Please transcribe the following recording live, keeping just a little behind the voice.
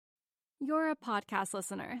You're a podcast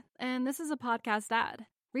listener, and this is a podcast ad.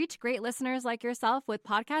 Reach great listeners like yourself with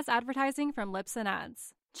podcast advertising from Libsyn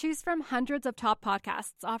Ads. Choose from hundreds of top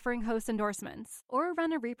podcasts offering host endorsements, or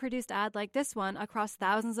run a reproduced ad like this one across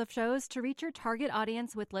thousands of shows to reach your target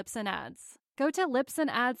audience with Libsyn Ads. Go to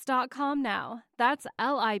libsynads.com now. That's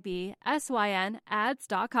LIBSYN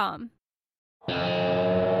ads.com.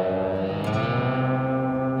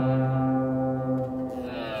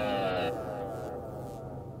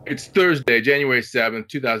 It's Thursday, January 7th,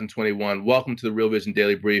 2021. Welcome to the Real Vision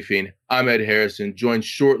Daily Briefing. I'm Ed Harrison, joined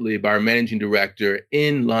shortly by our managing director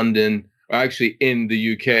in London, or actually in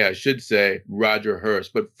the UK, I should say, Roger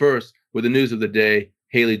Hurst. But first, with the news of the day,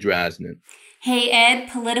 Haley Drasnin. Hey Ed,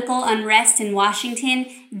 political unrest in Washington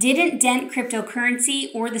didn't dent cryptocurrency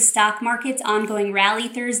or the stock market's ongoing rally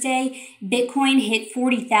Thursday. Bitcoin hit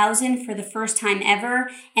 40,000 for the first time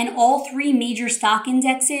ever, and all three major stock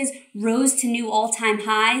indexes rose to new all-time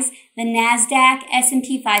highs. The NASDAQ,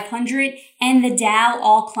 S&P 500, and the Dow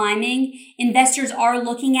all climbing. Investors are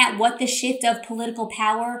looking at what the shift of political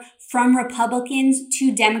power from Republicans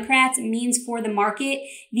to Democrats means for the market.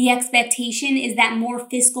 The expectation is that more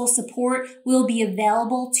fiscal support will be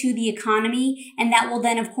available to the economy, and that will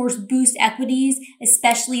then, of course, boost equities,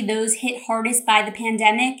 especially those hit hardest by the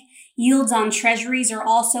pandemic. Yields on treasuries are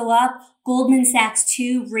also up. Goldman Sachs,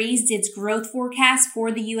 too, raised its growth forecast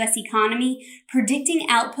for the U.S. economy, predicting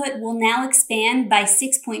output will now expand by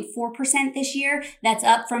 6.4% this year. That's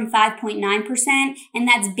up from 5.9%, and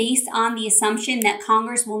that's based on the assumption that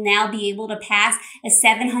Congress will now be able to pass a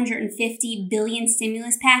 $750 billion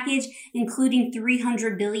stimulus package, including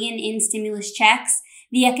 $300 billion in stimulus checks.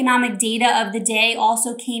 The economic data of the day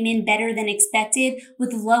also came in better than expected,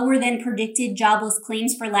 with lower than predicted jobless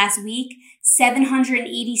claims for last week.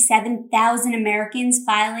 787,000 Americans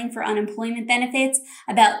filing for unemployment benefits,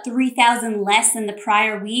 about 3,000 less than the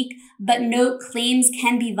prior week. But note, claims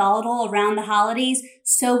can be volatile around the holidays,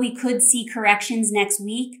 so we could see corrections next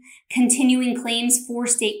week. Continuing claims for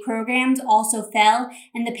state programs also fell,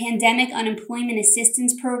 and the pandemic unemployment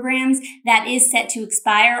assistance programs that is set to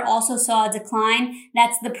expire also saw a decline.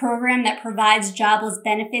 That's the program that provides jobless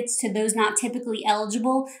benefits to those not typically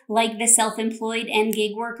eligible, like the self-employed and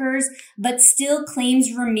gig workers. But still,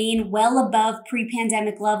 claims remain well above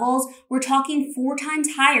pre-pandemic levels. We're talking 4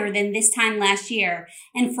 times higher than this time last year.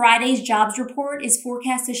 And Friday's jobs report is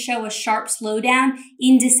forecast to show a sharp slowdown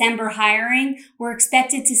in December hiring. We're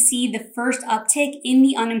expected to see the first uptick in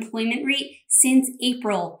the unemployment rate since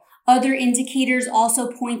April. Other indicators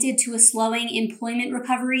also pointed to a slowing employment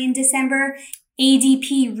recovery in December.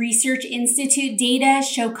 ADP Research Institute data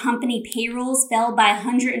show company payrolls fell by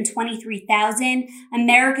 123,000.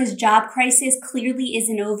 America's job crisis clearly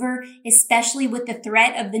isn't over, especially with the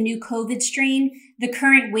threat of the new COVID strain. The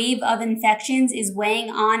current wave of infections is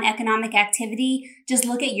weighing on economic activity. Just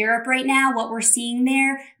look at Europe right now, what we're seeing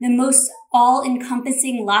there. The most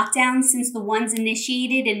all-encompassing lockdown since the ones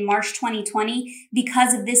initiated in March 2020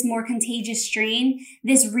 because of this more contagious strain.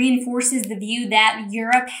 This reinforces the view that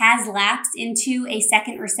Europe has lapsed into a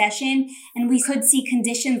second recession, and we could see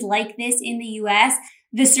conditions like this in the U.S.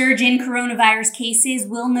 The surge in coronavirus cases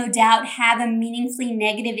will no doubt have a meaningfully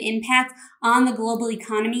negative impact on the global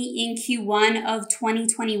economy in Q1 of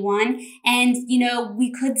 2021. And,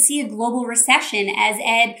 we could see a global recession, as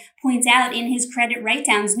Ed points out in his Credit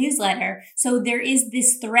Write-Downs newsletter. So there is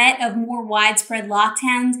this threat of more widespread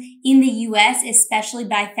lockdowns in the U.S., especially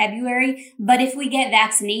by February. But if we get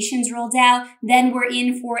vaccinations rolled out, then we're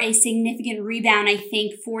in for a significant rebound, I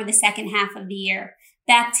think, for the second half of the year.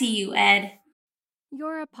 Back to you, Ed.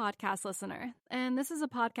 You're a podcast listener, and this is a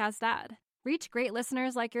podcast ad. Reach great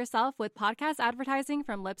listeners like yourself with podcast advertising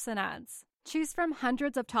from Libsyn Ads. Choose from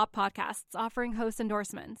hundreds of top podcasts offering host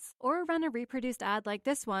endorsements, or run a reproduced ad like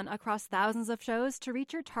this one across thousands of shows to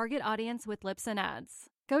reach your target audience with Libsyn Ads.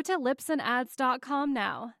 Go to libsynads.com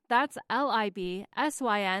now. That's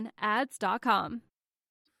LIBSYN ads.com.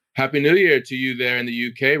 Happy New Year to you there in the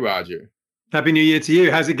UK, Roger. Happy New Year to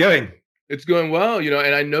you. How's it going? It's going well,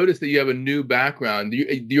 and I noticed that you have a new background.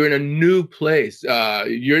 You're in a new place.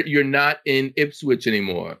 You're not in Ipswich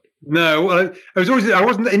anymore. No, well, I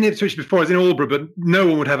wasn't in Ipswich before. I was in Aldeburgh, but no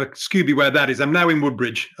one would have a Scooby where that is. I'm now in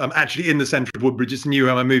Woodbridge. I'm actually in the centre of Woodbridge. It's a new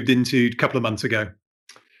home I moved into a couple of months ago.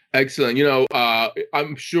 Excellent.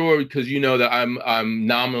 I'm sure because you know that I'm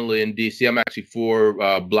nominally in DC. I'm actually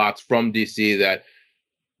 4 blocks from DC. That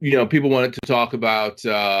people wanted to talk about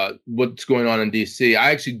what's going on in DC. I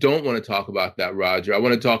actually don't want to talk about that, Roger. I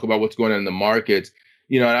want to talk about what's going on in the markets.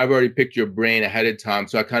 And I've already picked your brain ahead of time,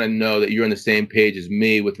 so I kind of know that you're on the same page as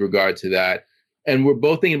me with regard to that. And we're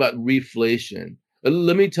both thinking about reflation.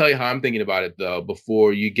 Let me tell you how I'm thinking about it, though,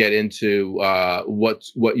 before you get into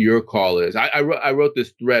what your call is. I wrote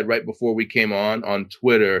this thread right before we came on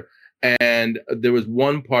Twitter, and there was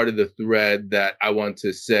one part of the thread that I want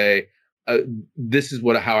to say. This is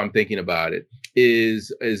how I'm thinking about it.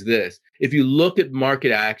 Is this? If you look at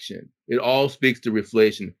market action, it all speaks to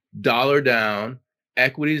reflation. Dollar down,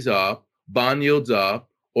 equities up, bond yields up,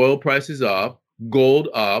 oil prices up, gold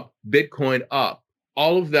up, Bitcoin up.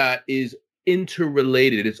 All of that is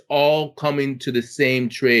interrelated. It's all coming to the same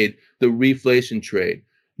trade, the reflation trade.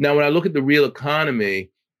 Now, when I look at the real economy,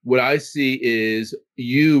 what I see is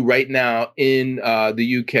you right now in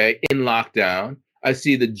the UK in lockdown. I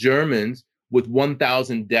see the Germans with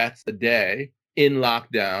 1,000 deaths a day in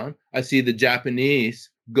lockdown. I see the Japanese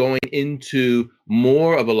going into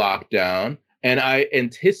more of a lockdown. And I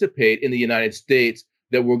anticipate in the United States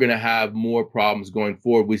that we're going to have more problems going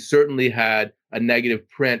forward. We certainly had a negative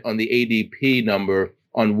print on the ADP number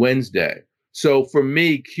on Wednesday. So for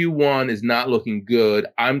me, Q1 is not looking good.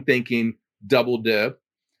 I'm thinking double dip.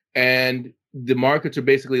 And the markets are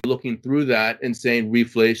basically looking through that and saying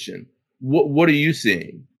reflation. What are you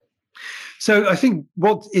seeing? So I think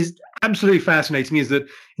what is absolutely fascinating is that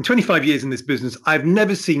in 25 years in this business, I've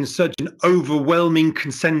never seen such an overwhelming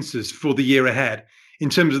consensus for the year ahead in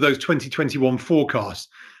terms of those 2021 forecasts.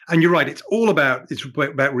 And you're right, it's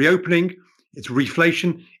about reopening, it's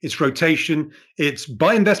reflation, it's rotation, it's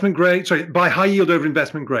buy high yield over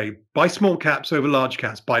investment grade, buy small caps over large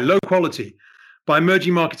caps, buy low quality, buy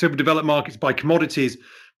emerging markets over developed markets, buy commodities.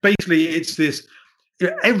 Basically, it's this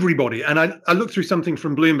everybody. And I looked through something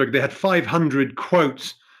from Bloomberg. They had 500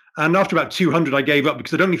 quotes. And after about 200, I gave up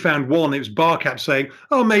because I'd only found one. It was Barcap saying,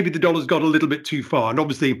 oh, maybe the dollar's got a little bit too far. And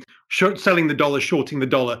obviously, selling the dollar, shorting the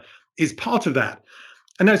dollar is part of that.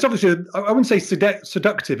 And now it's obviously, I wouldn't say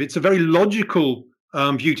seductive. It's a very logical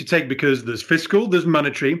view to take because there's fiscal, there's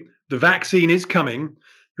monetary, the vaccine is coming.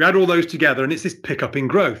 You add all those together and it's this pickup in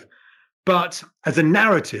growth. But as a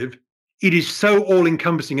narrative, it is so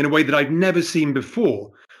all-encompassing in a way that I've never seen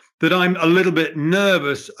before that I'm a little bit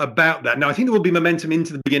nervous about that. Now, I think there will be momentum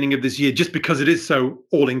into the beginning of this year just because it is so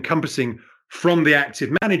all-encompassing from the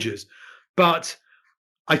active managers. But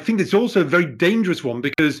I think it's also a very dangerous one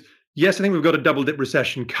because, yes, I think we've got a double-dip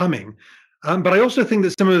recession coming. But I also think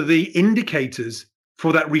that some of the indicators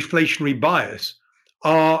for that reflationary bias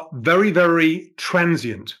are very, very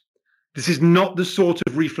transient. This is not the sort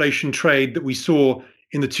of reflation trade that we saw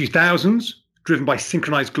in the 2000s, driven by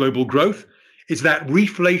synchronized global growth. It's that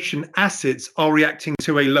reflation assets are reacting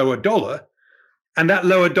to a lower dollar. And that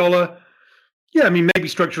lower dollar, maybe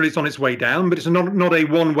structurally it's on its way down, but it's not a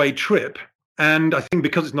one-way trip. And I think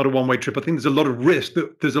because it's not a one-way trip, I think there's a lot of risk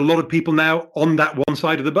that there's a lot of people now on that one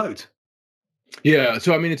side of the boat. Yeah.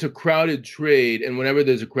 So, it's a crowded trade. And whenever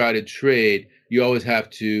there's a crowded trade, you always have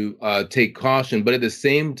to take caution. But at the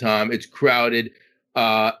same time, it's crowded.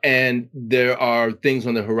 And there are things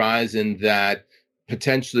on the horizon that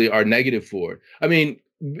potentially are negative for it.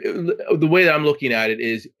 The way that I'm looking at it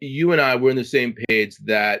is you and I were on the same page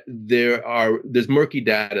that there's murky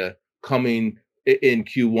data coming in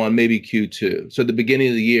Q1, maybe Q2. So the beginning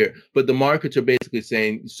of the year, but the markets are basically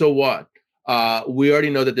saying, so what? We already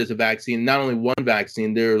know that there's a vaccine, not only one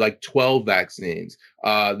vaccine, there are like 12 vaccines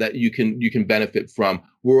that you can benefit from.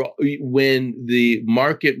 When the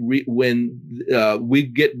market, we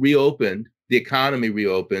get reopened, the economy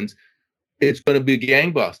reopens, it's going to be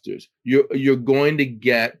gangbusters. You're going to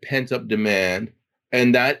get pent up demand,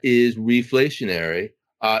 and that is reflationary,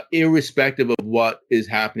 irrespective of what is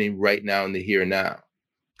happening right now in the here and now.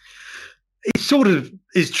 It sort of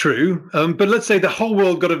is true, but let's say the whole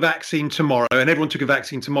world got a vaccine tomorrow and everyone took a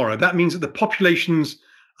vaccine tomorrow. That means that the population's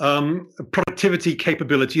productivity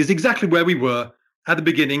capability is exactly where we were at the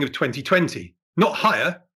beginning of 2020. Not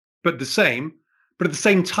higher, but the same. But at the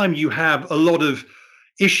same time, you have a lot of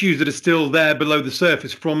issues that are still there below the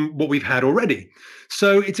surface from what we've had already.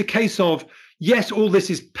 So it's a case of, yes, all this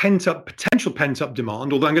is potential pent-up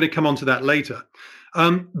demand, although I'm going to come on to that later.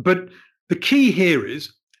 But the key here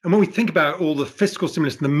is, and when we think about all the fiscal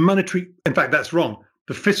stimulus and the monetary, in fact, that's wrong.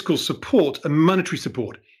 The fiscal support and monetary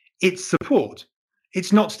support, it's support.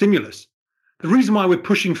 It's not stimulus. The reason why we're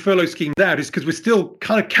pushing furlough schemes out is because we're still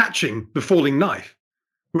kind of catching the falling knife.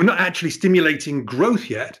 We're not actually stimulating growth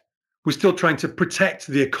yet. We're still trying to protect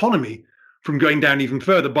the economy from going down even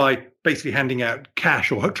further by basically handing out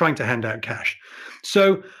cash or trying to hand out cash.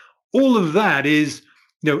 So all of that is,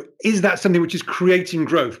 is that something which is creating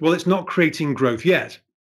growth? Well, it's not creating growth yet.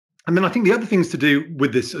 And then I think the other things to do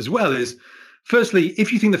with this as well is, firstly,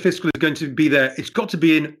 if you think the fiscal is going to be there, it's got to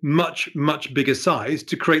be in much, much bigger size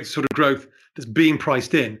to create the sort of growth that's being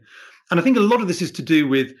priced in. And I think a lot of this is to do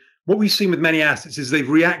with what we've seen with many assets is they've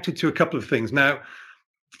reacted to a couple of things. Now,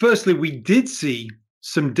 firstly, we did see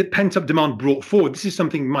some pent-up demand brought forward. This is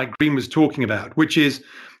something Mike Green was talking about, which is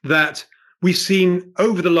that we've seen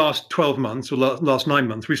over the last 12 months or last 9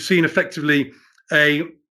 months, we've seen effectively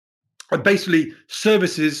basically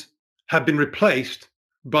services have been replaced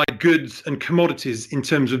by goods and commodities in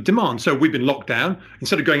terms of demand. So we've been locked down.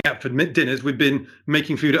 Instead of going out for dinners, we've been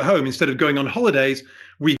making food at home. Instead of going on holidays,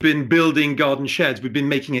 we've been building garden sheds. We've been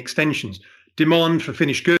making extensions. Demand for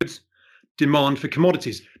finished goods, demand for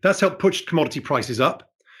commodities. That's helped push commodity prices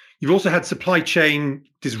up. You've also had supply chain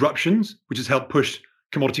disruptions, which has helped push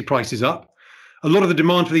commodity prices up. A lot of the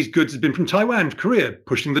demand for these goods has been from Taiwan, Korea,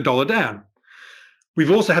 pushing the dollar down. We've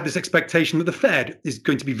also had this expectation that the Fed is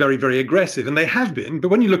going to be very, very aggressive, and they have been. But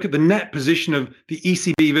when you look at the net position of the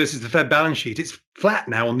ECB versus the Fed balance sheet, it's flat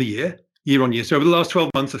now on the year on year. So over the last 12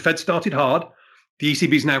 months, the Fed started hard. The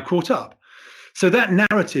ECB is now caught up. So that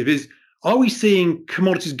narrative is, are we seeing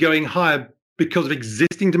commodities going higher because of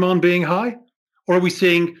existing demand being high? Or are we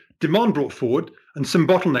seeing demand brought forward and some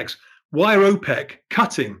bottlenecks? Why are OPEC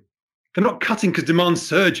cutting? They're not cutting because demand's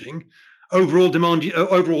surging. Overall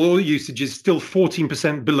oil usage is still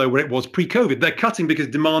 14% below where it was pre-COVID. They're cutting because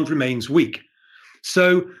demand remains weak.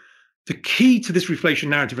 So the key to this reflation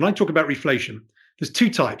narrative, and I talk about reflation, there's two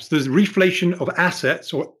types. There's reflation of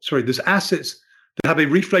assets, there's assets that have a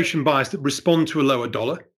reflation bias that respond to a lower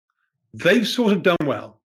dollar. They've sort of done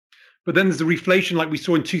well. But then there's the reflation like we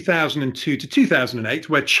saw in 2002 to 2008,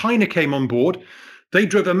 where China came on board. They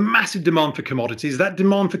drove a massive demand for commodities. That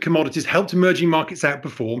demand for commodities helped emerging markets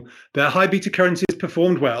outperform. Their high beta currencies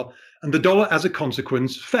performed well, and the dollar, as a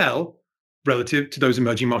consequence, fell relative to those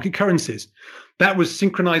emerging market currencies. That was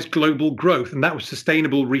synchronized global growth, and that was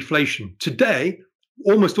sustainable reflation. Today,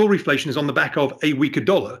 almost all reflation is on the back of a weaker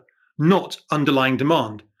dollar, not underlying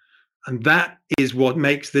demand. And that is what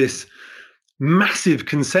makes this massive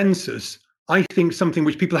consensus, I think, something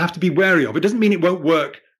which people have to be wary of. It doesn't mean it won't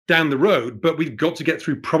work down the road, but we've got to get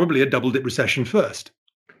through probably a double dip recession first.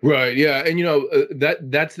 Right. Yeah. And,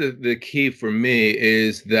 that's the key for me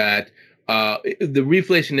is that the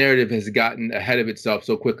reflation narrative has gotten ahead of itself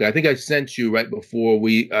so quickly. I think I sent you right before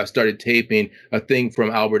we started taping a thing from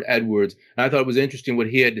Albert Edwards. And I thought it was interesting what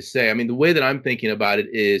he had to say. I mean, the way that I'm thinking about it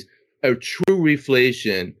is a true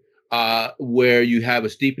reflation where you have a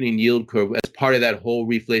steepening yield curve as part of that whole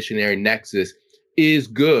reflationary nexus is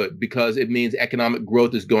good because it means economic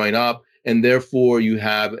growth is going up, and therefore you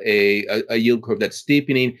have a yield curve that's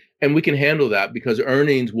steepening, and we can handle that because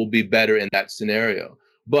earnings will be better in that scenario.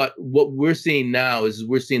 But what we're seeing now is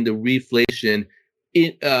we're seeing the reflation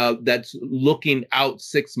that's looking out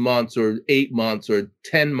 6 months or 8 months or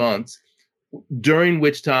 10 months, during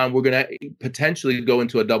which time we're going to potentially go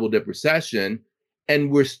into a double dip recession,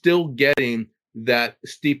 and we're still getting that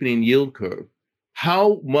steepening yield curve.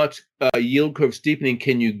 How much yield curve steepening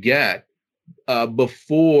can you get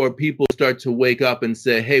before people start to wake up and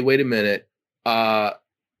say, hey, wait a minute,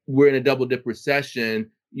 we're in a double dip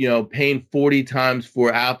recession, paying 40 times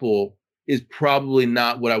for Apple is probably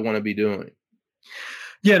not what I want to be doing.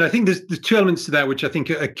 Yeah, and I think there's two elements to that which I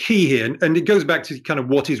think are key here. And it goes back to kind of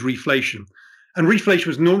what is reflation. And reflation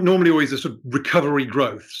was normally always a sort of recovery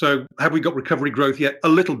growth. So have we got recovery growth yet? A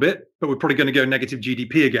little bit, but we're probably going to go negative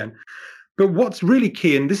GDP again. But what's really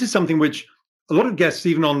key, and this is something which a lot of guests,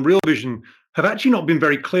 even on Real Vision, have actually not been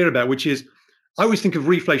very clear about, which is I always think of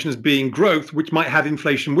reflation as being growth, which might have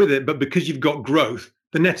inflation with it. But because you've got growth,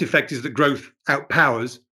 the net effect is that growth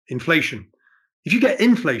outpowers inflation. If you get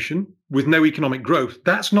inflation with no economic growth,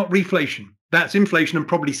 that's not reflation. That's inflation and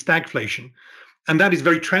probably stagflation. And that is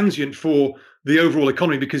very transient for the overall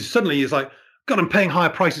economy because suddenly it's like, God, I'm paying higher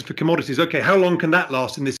prices for commodities. Okay, how long can that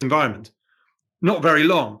last in this environment? Not very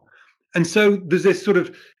long. And so there's this sort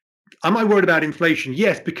of, am I worried about inflation?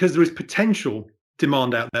 Yes, because there is potential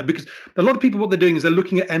demand out there. Because a lot of people, what they're doing is they're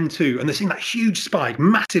looking at M2 and they're seeing that huge spike,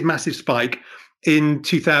 massive spike in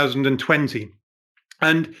 2020.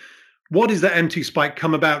 And what is that M2 spike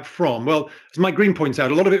come about from? Well, as Mike Green points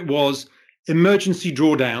out, a lot of it was emergency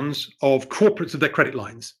drawdowns of corporates of their credit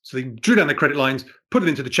lines. So they drew down their credit lines, put it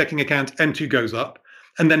into the checking account, M2 goes up,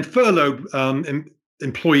 and then furloughed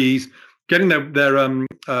employees, getting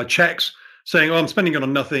their checks, saying, oh, I'm spending it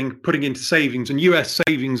on nothing, putting it into savings. And US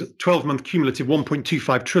savings, 12-month cumulative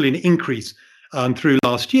 1.25 trillion increase through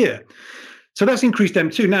last year. So that's increased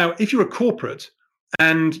M2. Now, if you're a corporate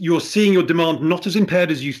and you're seeing your demand not as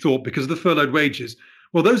impaired as you thought because of the furloughed wages,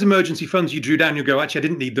 well, those emergency funds you drew down, you'll go, actually, I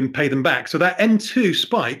didn't need them, pay them back. So that M2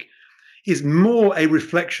 spike is more a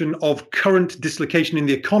reflection of current dislocation in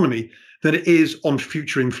the economy than it is on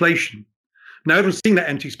future inflation. Now everyone's seeing that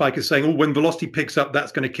M2 spike as saying, oh, when velocity picks up,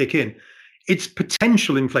 that's going to kick in. It's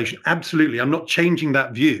potential inflation. Absolutely. I'm not changing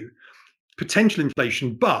that view. Potential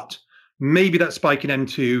inflation, but maybe that spike in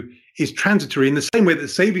M2 is transitory in the same way that the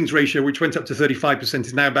savings ratio, which went up to 35%,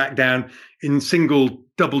 is now back down in single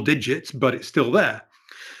double digits, but it's still there.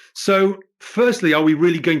 So firstly, are we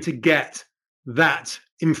really going to get that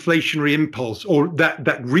inflationary impulse or that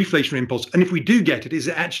reflationary impulse? And if we do get it, is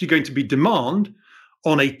it actually going to be demand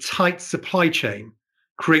on a tight supply chain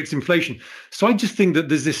creates inflation? So I just think that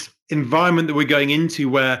there's this environment that we're going into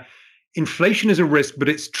where inflation is a risk, but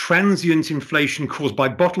it's transient inflation caused by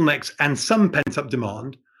bottlenecks and some pent-up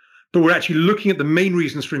demand. But we're actually looking at the main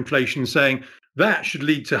reasons for inflation, saying that should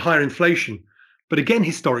lead to higher inflation. But again,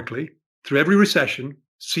 historically, through every recession,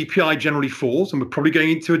 CPI generally falls, and we're probably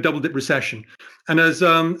going into a double-dip recession. And as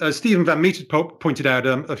Stephen Van Meter pointed out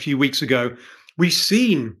a few weeks ago, we've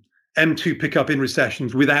seen M2 pick up in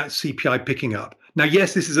recessions without CPI picking up. Now,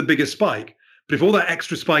 yes, this is a bigger spike, but if all that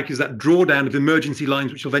extra spike is that drawdown of emergency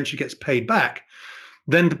lines, which eventually gets paid back,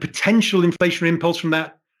 then the potential inflationary impulse from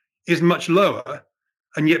that is much lower.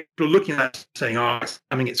 And yet people are looking at it saying, oh,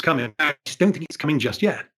 it's coming. I just don't think it's coming just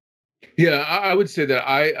yet. Yeah, I would say that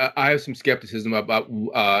I have some skepticism about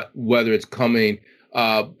whether it's coming,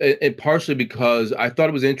 and partially because I thought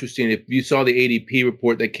it was interesting. If you saw the ADP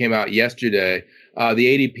report that came out yesterday,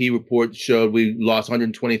 the ADP report showed we lost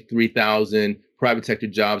 123,000 private sector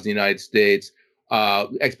jobs in the United States.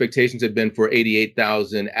 Expectations had been for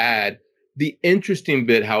 88,000 add. The interesting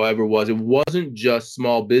bit, however, was it wasn't just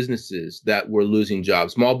small businesses that were losing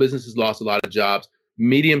jobs. Small businesses lost a lot of jobs.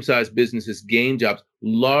 Medium-sized businesses gained jobs.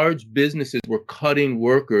 Large businesses were cutting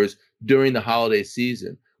workers during the holiday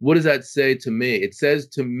season. What does that say to me? It says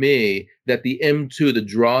to me that the M2, the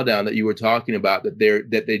drawdown that you were talking about, that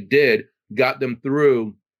they did, got them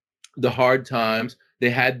through the hard times. They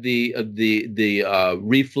had the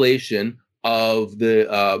reflation of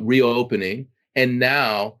the reopening, and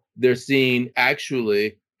now they're seeing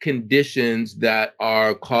actually conditions that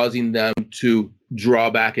are causing them to draw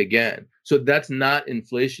back again. So that's not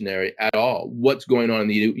inflationary at all, what's going on in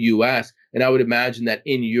the U.S. And I would imagine that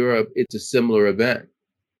in Europe, it's a similar event.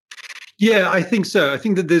 Yeah, I think so. I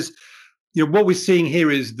think that there's, what we're seeing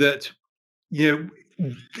here is that,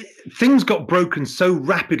 things got broken so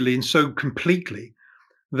rapidly and so completely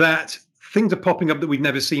that things are popping up that we've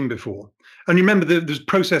never seen before. And you remember there's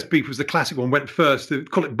processed beef was the classic one, went first. They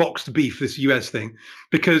call it boxed beef, this US thing,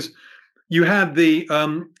 because you had the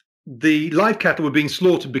live cattle were being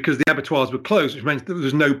slaughtered because the abattoirs were closed, which meant that there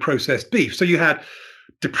was no processed beef. So you had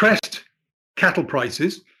depressed cattle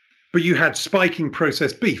prices, but you had spiking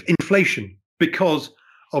processed beef, inflation, because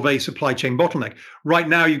of a supply chain bottleneck. Right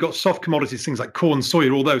now, you've got soft commodities, things like corn,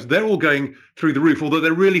 soya, all those. They're all going through the roof, although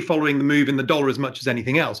they're really following the move in the dollar as much as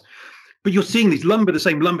anything else. But you're seeing these lumber, the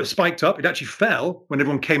same lumber spiked up. It actually fell when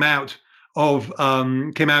everyone came out of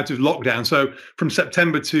lockdown. So from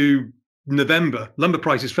September to November, lumber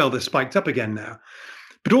prices fell. They're spiked up again now.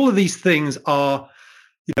 But all of these things are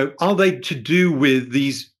they to do with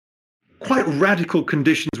these quite radical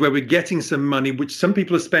conditions where we're getting some money, which some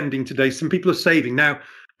people are spending today, some people are saving. Now,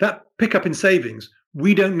 that pickup in savings,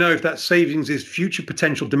 we don't know if that savings is future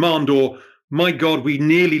potential demand or, my God, we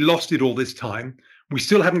nearly lost it all this time. We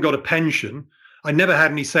still haven't got a pension. I never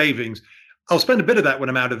had any savings. I'll spend a bit of that when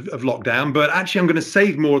I'm out of lockdown, but actually I'm going to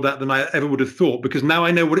save more of that than I ever would have thought because now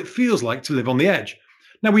I know what it feels like to live on the edge.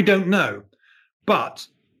 Now, we don't know. But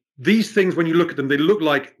these things, when you look at them, they look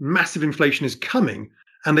like massive inflation is coming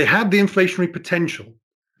and they have the inflationary potential.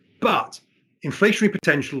 But inflationary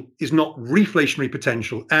potential is not reflationary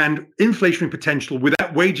potential. And inflationary potential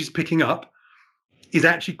without wages picking up is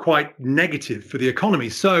actually quite negative for the economy.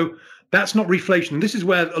 So that's not reflation. And this is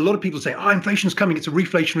where a lot of people say, inflation's coming. It's a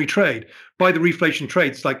reflationary trade. Buy the reflation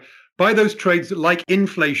trades. It's like, buy those trades that like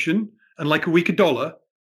inflation and like a weaker dollar,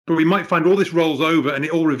 but we might find all this rolls over and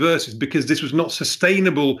it all reverses because this was not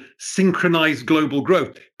sustainable, synchronized global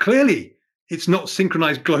growth. Clearly, it's not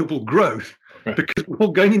synchronized global growth because we're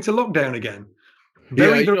all going into lockdown again.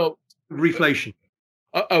 Very reflation.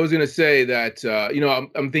 I was going to say that,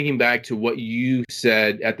 I'm thinking back to what you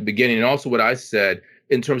said at the beginning and also what I said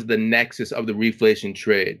in terms of the nexus of the reflation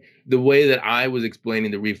trade. The way that I was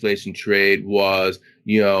explaining the reflation trade was,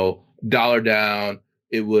 dollar down,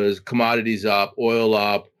 it was commodities up, oil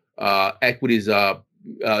up, equities up,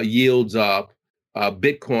 yields up,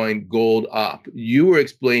 Bitcoin, gold up. You were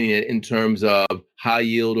explaining it in terms of high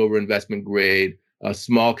yield over investment grade,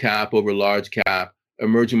 small cap over large cap,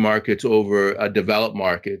 emerging markets over developed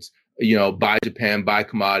markets, buy Japan, buy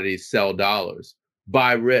commodities, sell dollars,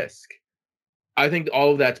 buy risk. I think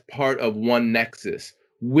all of that's part of one nexus.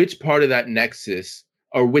 which part of that nexus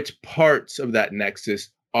or which parts of that nexus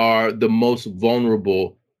are the most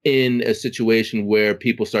vulnerable in a situation where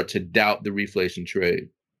people start to doubt the reflation trade?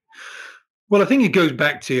 Well, I think it goes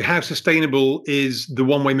back to how sustainable is the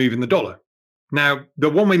one-way move in the dollar. Now, the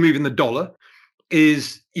one-way move in the dollar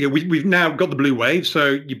is, we've now got the blue wave.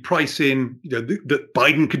 So you price in, that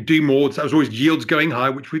Biden could do more. So that was always yields going high,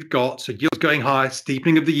 which we've got. So yields going high,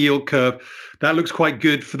 steepening of the yield curve. That looks quite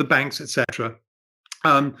good for the banks, etc.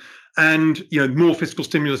 And more fiscal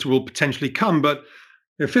stimulus will potentially come. But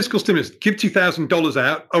fiscal stimulus, give $2,000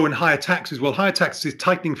 out. Oh, and higher taxes. Well, higher taxes is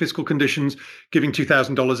tightening fiscal conditions. Giving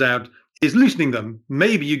 $2,000 out is loosening them.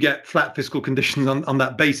 Maybe you get flat fiscal conditions on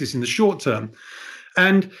that basis in the short term.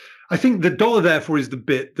 And I think the dollar, therefore, is the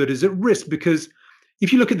bit that is at risk, because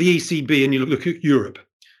if you look at the ECB and you look at Europe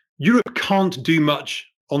can't do much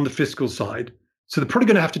on the fiscal side. So they're probably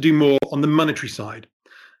going to have to do more on the monetary side.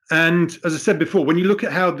 And as I said before, when you look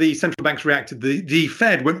at how the central banks reacted, the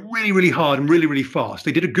Fed went really, really hard and really, really fast.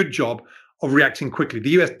 They did a good job of reacting quickly.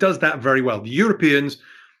 The US does that very well. The Europeans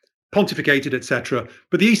pontificated, etc.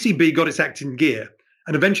 But the ECB got its act in gear.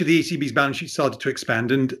 And eventually the ECB's balance sheet started to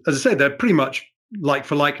expand. And as I said, they're pretty much like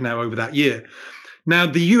for like now over that year. Now,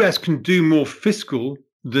 the US can do more fiscal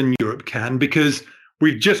than Europe can, because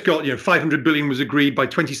we've just got, 500 billion was agreed by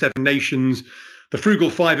 27 nations. The frugal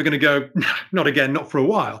five are going to go, not again, not for a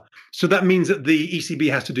while. So that means that the ECB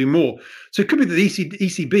has to do more. So it could be that the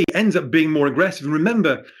ECB ends up being more aggressive. And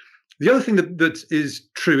remember, the other thing that is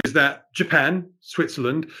true is that Japan,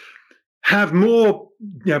 Switzerland have more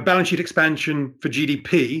balance sheet expansion for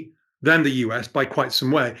GDP than the US by quite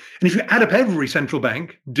some way. And if you add up every central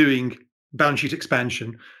bank doing balance sheet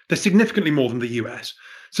expansion, they're significantly more than the US.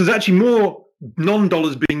 So there's actually more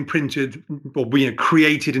non-dollars being printed or being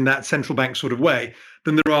created in that central bank sort of way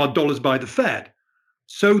than there are dollars by the Fed.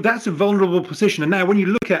 So that's a vulnerable position. And now when you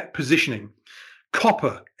look at positioning,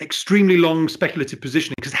 copper, extremely long speculative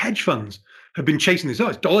positioning, because hedge funds have been chasing this. Oh,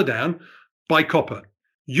 it's dollar down, buy copper.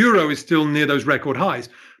 Euro is still near those record highs.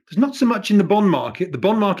 There's not so much in the bond market. The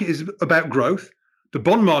bond market is about growth. The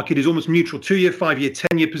bond market is almost neutral. 2-year, 5-year,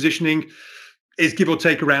 10-year positioning is give or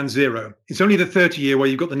take around zero. It's only the 30-year where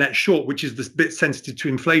you've got the net short, which is the bit sensitive to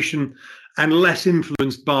inflation and less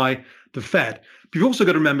influenced by the Fed. But you've also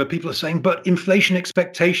got to remember, people are saying, but inflation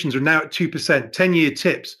expectations are now at 2%. 10-year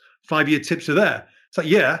tips, 5-year tips are there. It's like,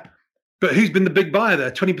 yeah, but who's been the big buyer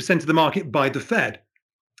there? 20% of the market by the Fed.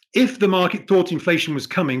 If the market thought inflation was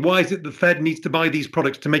coming, why is it the Fed needs to buy these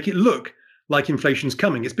products to make it look like inflation's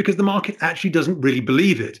coming? It's because the market actually doesn't really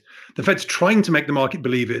believe it. The Fed's trying to make the market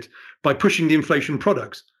believe it by pushing the inflation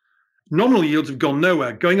products. Nominal yields have gone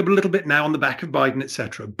nowhere, going up a little bit now on the back of Biden,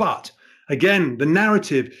 etc. But again, the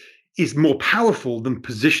narrative is more powerful than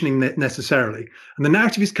positioning necessarily. And the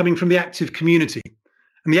narrative is coming from the active community.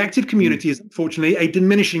 And the active community is unfortunately a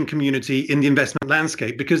diminishing community in the investment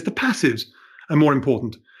landscape because the passives are more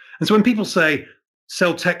important. And so when people say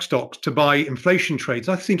sell tech stocks to buy inflation trades,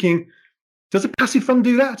 I'm thinking, does a passive fund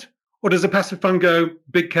do that? Or does a passive fund go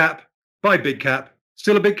big cap, buy big cap,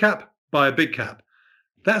 still a big cap, buy a big cap?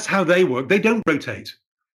 That's how they work. They don't rotate.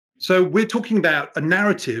 So we're talking about a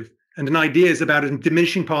narrative and an idea is about a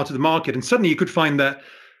diminishing part of the market. And suddenly you could find that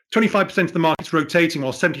 25% of the market's rotating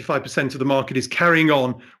while 75% of the market is carrying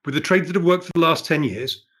on with the trades that have worked for the last 10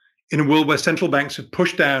 years in a world where central banks have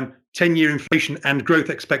pushed down 10-year inflation and growth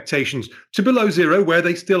expectations to below zero, where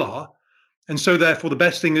they still are. And so therefore, the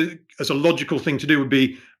best thing as a logical thing to do would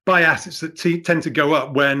be buy assets that tend to go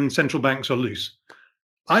up when central banks are loose.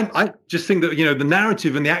 I just think that, the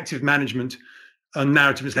narrative and the active management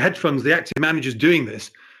narrative is the hedge funds, the active managers doing this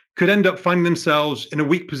could end up finding themselves in a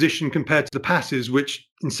weak position compared to the passives, which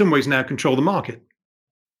in some ways now control the market.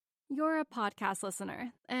 You're a podcast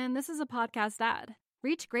listener, and this is a podcast ad.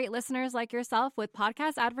 Reach great listeners like yourself with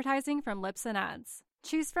podcast advertising from Libsyn Ads.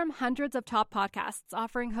 Choose from hundreds of top podcasts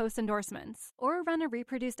offering host endorsements, or run a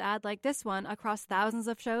reproduced ad like this one across thousands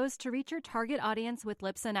of shows to reach your target audience with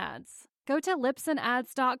Libsyn Ads. Go to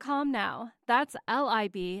libsynads.com now. That's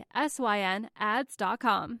LIBSYN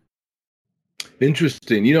ads.com.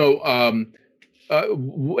 Interesting.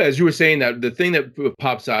 As you were saying that, the thing that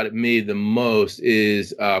pops out at me the most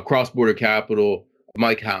is Cross-Border Capital,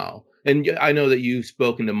 Mike Howell. And I know that you've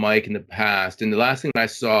spoken to Mike in the past, and the last thing I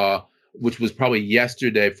saw, which was probably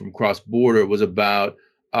yesterday from Cross-Border, was about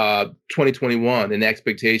 2021 and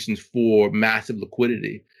expectations for massive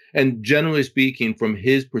liquidity. And generally speaking, from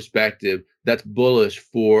his perspective, that's bullish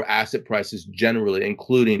for asset prices generally,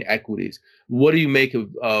 including equities. What do you make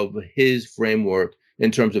of his framework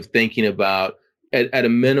in terms of thinking about, at a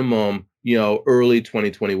minimum, early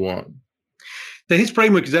 2021? So his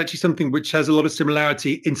framework is actually something which has a lot of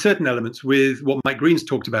similarity in certain elements with what Mike Green's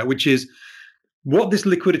talked about, which is what this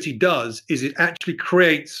liquidity does is it actually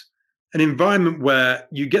creates an environment where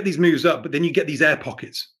you get these moves up, but then you get these air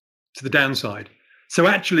pockets to the downside. So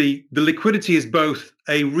actually, the liquidity is both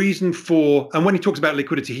a reason for, and when he talks about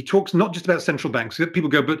liquidity, he talks not just about central banks. People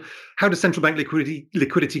go, but how does central bank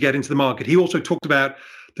liquidity get into the market? He also talked about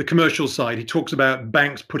the commercial side. He talks about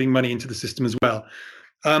banks putting money into the system as well.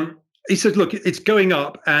 He says, look, it's going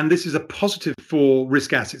up, and this is a positive for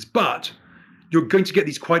risk assets, but you're going to get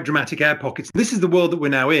these quite dramatic air pockets. This is the world that we're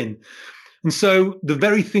now in. And so the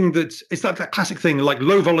very thing it's like that classic thing, like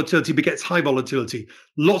low volatility begets high volatility.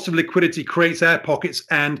 Lots of liquidity creates air pockets.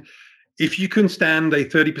 And if you can stand a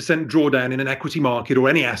 30% drawdown in an equity market or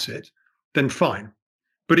any asset, then fine.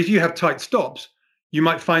 But if you have tight stops, you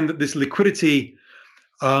might find that this liquidity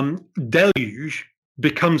deluge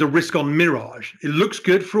becomes a risk on mirage. It looks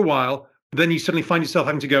good for a while, but then you suddenly find yourself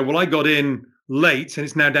having to go, well, I got in late and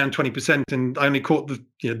it's now down 20% and I only caught the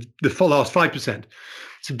last 5%.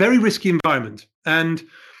 It's a very risky environment. And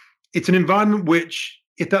it's an environment which,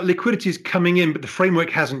 if that liquidity is coming in, but the framework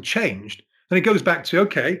hasn't changed, then it goes back to,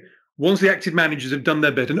 okay, once the active managers have done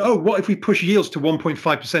their bit, and what if we push yields to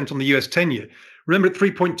 1.5% on the US 10-year? Remember at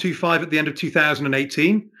 3.25 at the end of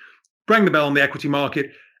 2018? Rang the bell on the equity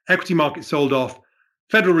market sold off.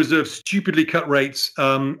 Federal Reserve stupidly cut rates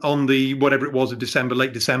on the whatever it was of December,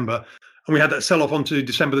 late December, and we had that sell-off onto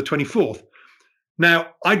December the 24th. Now,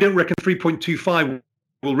 I don't reckon 3.25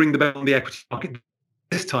 will ring the bell on the equity market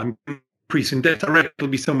this time. Increase in debt, I reckon it'll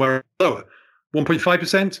be somewhere lower.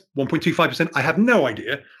 1.5%, 1.25%, I have no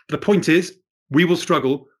idea. But the point is, we will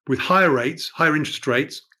struggle with higher rates, higher interest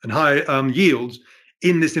rates, and higher yields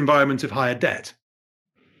in this environment of higher debt.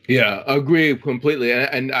 Yeah, I agree completely.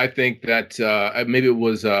 And I think that maybe it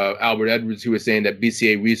was Albert Edwards who was saying that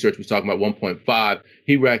BCA Research was talking about 1.5.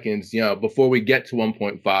 He reckons, before we get to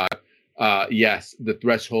 1.5, yes, the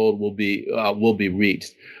threshold will be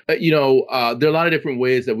reached. There are a lot of different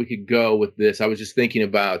ways that we could go with this. I was just thinking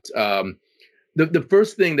about the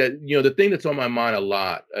first thing that, the thing that's on my mind a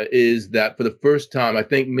lot is that for the first time, I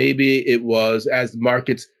think maybe it was as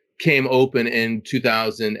markets came open in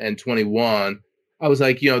 2021, I was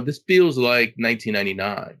like, this feels like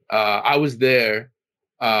 1999. I was there,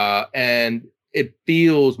 and it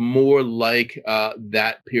feels more like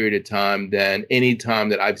that period of time than any time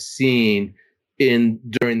that I've seen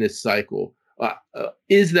during this cycle. Are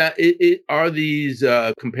these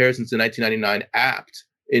comparisons to 1999 apt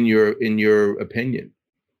in your opinion?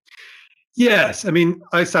 Yes, I mean,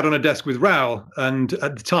 I sat on a desk with Raoul and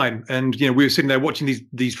at the time, and we were sitting there watching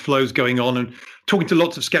these flows going on and talking to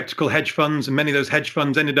lots of skeptical hedge funds, and many of those hedge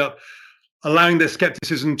funds ended up allowing their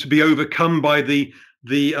skepticism to be overcome by the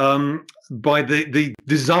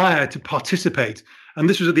desire to participate. And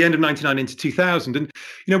this was at the end of 1999 into 2000. And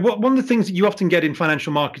one of the things that you often get in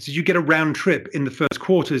financial markets is you get a round trip in the first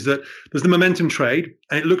quarter. Is that there's the momentum trade,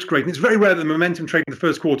 and it looks great. And it's very rare that the momentum trade in the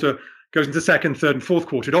first quarter goes into second, third, and fourth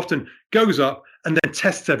quarter. It often goes up and then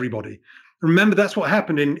tests everybody. Remember, that's what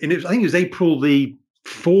happened I think it was April the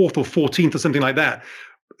 4th or 14th or something like that.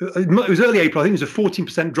 It was early April. I think it was a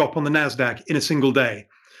 14% drop on the NASDAQ in a single day.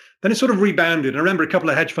 Then it sort of rebounded. I remember a couple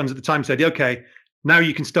of hedge funds at the time said, okay, now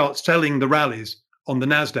you can start selling the rallies on the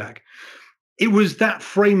NASDAQ. It was that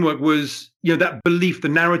framework, was, that belief, the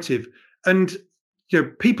narrative. And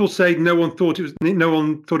people say no one thought it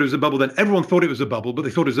was a bubble then. Everyone thought it was a bubble, but they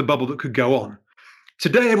thought it was a bubble that could go on.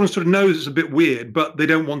 Today, everyone sort of knows it's a bit weird, but they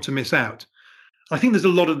don't want to miss out. I think there's a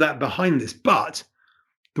lot of that behind this. But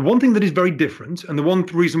the one thing that is very different, and the one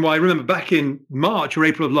reason why I remember back in March or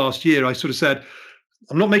April of last year, I sort of said,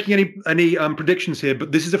 I'm not making any predictions here,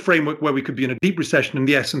 but this is a framework where we could be in a deep recession and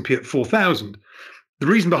the S&P at 4,000. The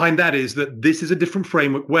reason behind that is that this is a different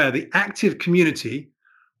framework where the active community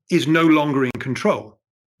is no longer in control.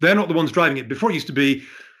 They're not the ones driving it. Before it used to be,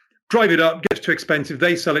 drive it up, gets too expensive,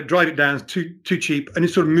 they sell it, drive it down, it's too cheap, and it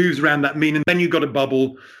sort of moves around that mean, and then you got a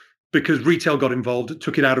bubble because retail got involved, it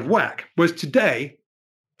took it out of whack. Whereas today,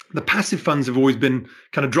 the passive funds have always been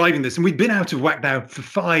kind of driving this, and we've been out of whack now for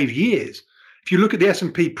 5 years. If you look at the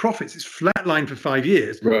S&P profits, it's flatlined for 5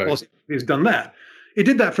 years. Right. Whilst it's done that. It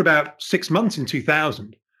did that for about 6 months in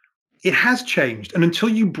 2000. It has changed. And until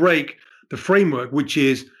you break the framework, which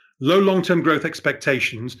is low long-term growth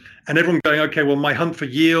expectations, and everyone going, okay, well, my hunt for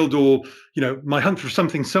yield or, my hunt for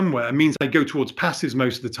something somewhere means I go towards passives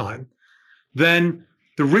most of the time, then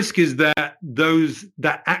the risk is that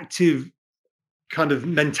that active kind of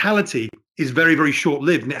mentality is very, very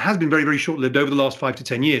short-lived. And it has been very, very short-lived over the last 5 to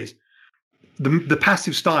 10 years. The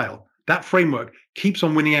passive style, that framework keeps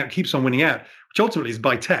on winning out, which ultimately is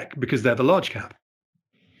by tech because they're the large cap.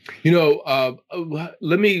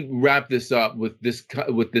 Let me wrap this up with this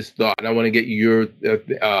thought, and I want to get your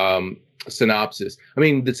synopsis. I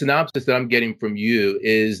mean, the synopsis that I'm getting from you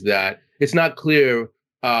is that it's not clear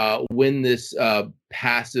when this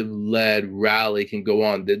passive-led rally can go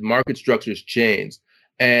on. The market structure's changed,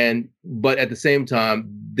 but at the same time,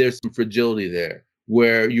 there's some fragility there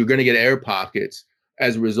where you're going to get air pockets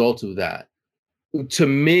as a result of that. To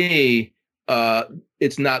me,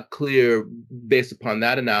 it's not clear based upon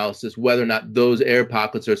that analysis whether or not those air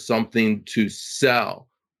pockets are something to sell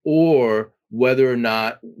or whether or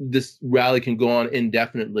not this rally can go on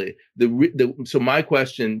indefinitely. So my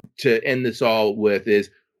question to end this all with is,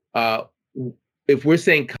 if we're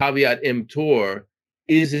saying caveat emptor,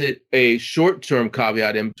 is it a short-term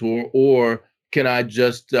caveat emptor, or can I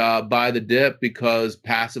just buy the dip because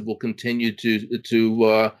passive will continue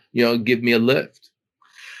to give me a lift?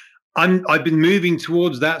 I've been moving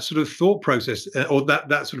towards that sort of thought process or that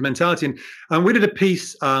sort of mentality. And we did a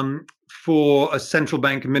piece for a central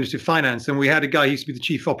bank administrative finance, and we had a guy who used to be the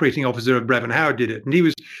chief operating officer of Brevan Howard did it. And he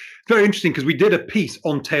was very interesting because we did a piece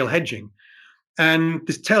on tail hedging. And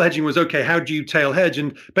this tail hedging was, okay, how do you tail hedge?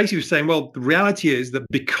 And basically was saying, well, the reality is that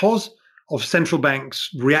because of central banks'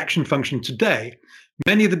 reaction function today,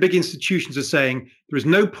 many of the big institutions are saying there is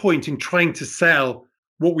no point in trying to sell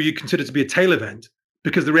what you consider to be a tail event,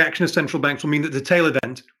 because the reaction of central banks will mean that the tail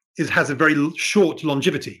event has a very short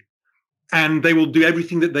longevity. And they will do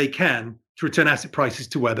everything that they can to return asset prices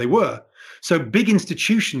to where they were. So big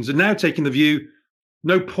institutions are now taking the view,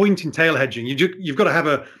 no point in tail hedging. You've got to have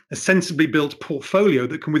a sensibly built portfolio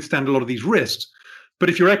that can withstand a lot of these risks. But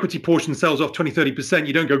if your equity portion sells off 20, 30%,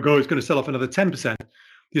 you don't go, it's going to sell off another 10%.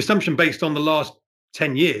 The assumption based on the last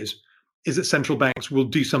 10 years is that central banks will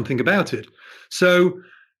do something about it. So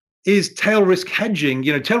is tail risk hedging,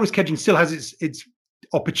 tail risk hedging still has its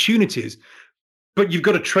opportunities, but you've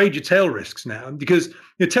got to trade your tail risks now, because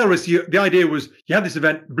your tail risk, the idea was you had this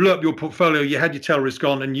event, blew up your portfolio, you had your tail risk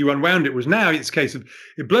on and you unwound it. Was now it's a case of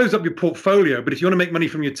it blows up your portfolio, but if you want to make money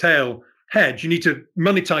from your tail hedge, you need to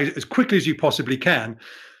monetize it as quickly as you possibly can,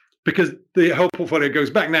 because the whole portfolio goes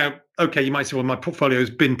back. Now, okay, you might say, well, my portfolio has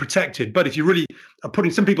been protected, but if you really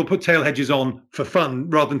are some people put tail hedges on for fun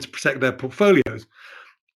rather than to protect their portfolios.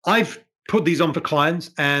 I've put these on for clients,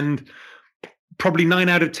 and probably 9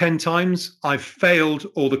 out of 10 times I've failed,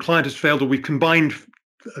 or the client has failed, or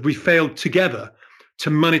we failed together to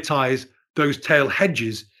monetize those tail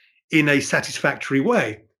hedges in a satisfactory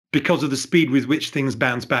way because of the speed with which things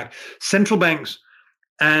bounce back. Central banks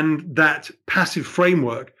and that passive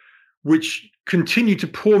framework, which continue to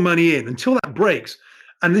pour money in until that breaks.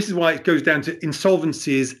 And this is why it goes down to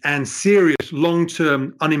insolvencies and serious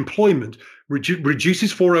long-term unemployment,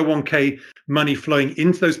 reduces 401k money flowing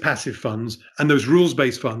into those passive funds and those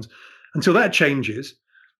rules-based funds. Until that changes,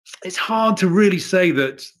 it's hard to really say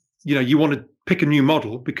that you want to pick a new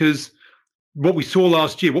model, because what we saw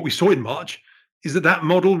last year, what we saw in March, is that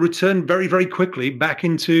model returned very, very quickly back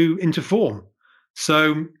into form.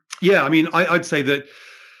 So yeah, I mean, I'd say that.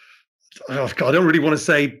 Oh God, I don't really want to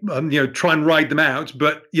say, try and ride them out,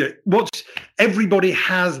 but everybody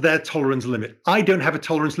has their tolerance limit. I don't have a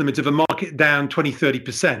tolerance limit of a market down 20,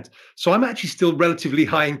 30%. So I'm actually still relatively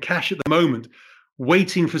high in cash at the moment,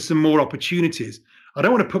 waiting for some more opportunities. I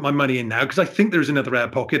don't want to put my money in now because I think there is another air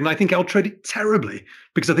pocket, and I think I'll trade it terribly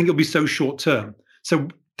because I think it'll be so short term. So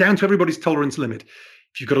down to everybody's tolerance limit.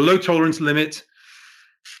 If you've got a low tolerance limit,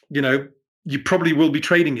 you probably will be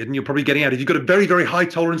trading it and you're probably getting out. If you've got a very, very high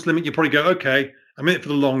tolerance limit, you probably go, okay, I'm in it for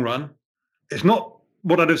the long run. It's not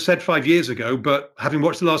what I'd have said 5 years ago, but having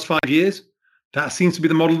watched the last 5 years, that seems to be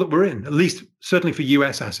the model that we're in, at least certainly for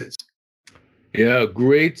US assets. Yeah,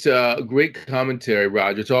 great commentary,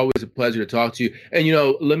 Roger. It's always a pleasure to talk to you. And,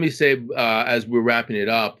 let me say, as we're wrapping it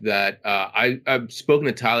up, that I've spoken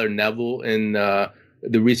to Tyler Neville in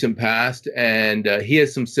the recent past, and he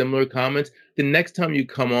has some similar comments. The next time you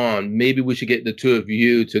come on, maybe we should get the two of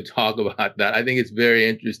you to talk about that. I think it's very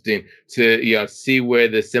interesting to see where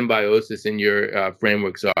the symbiosis in your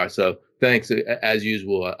frameworks are. So thanks, as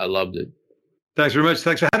usual. I loved it. Thanks very much.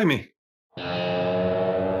 Thanks for having me.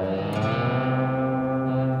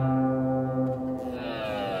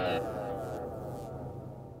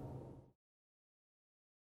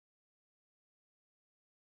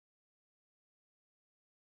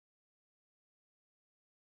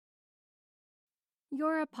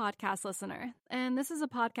 You're a podcast listener, and this is a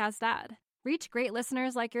podcast ad. Reach great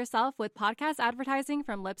listeners like yourself with podcast advertising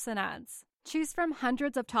from Libsyn Ads. Choose from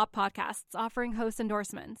hundreds of top podcasts offering host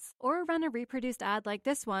endorsements, or run a reproduced ad like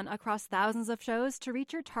this one across thousands of shows to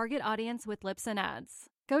reach your target audience with Libsyn Ads.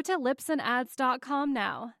 Go to lipsonads.com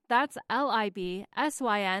now. That's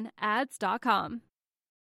LIBSYN ads.com.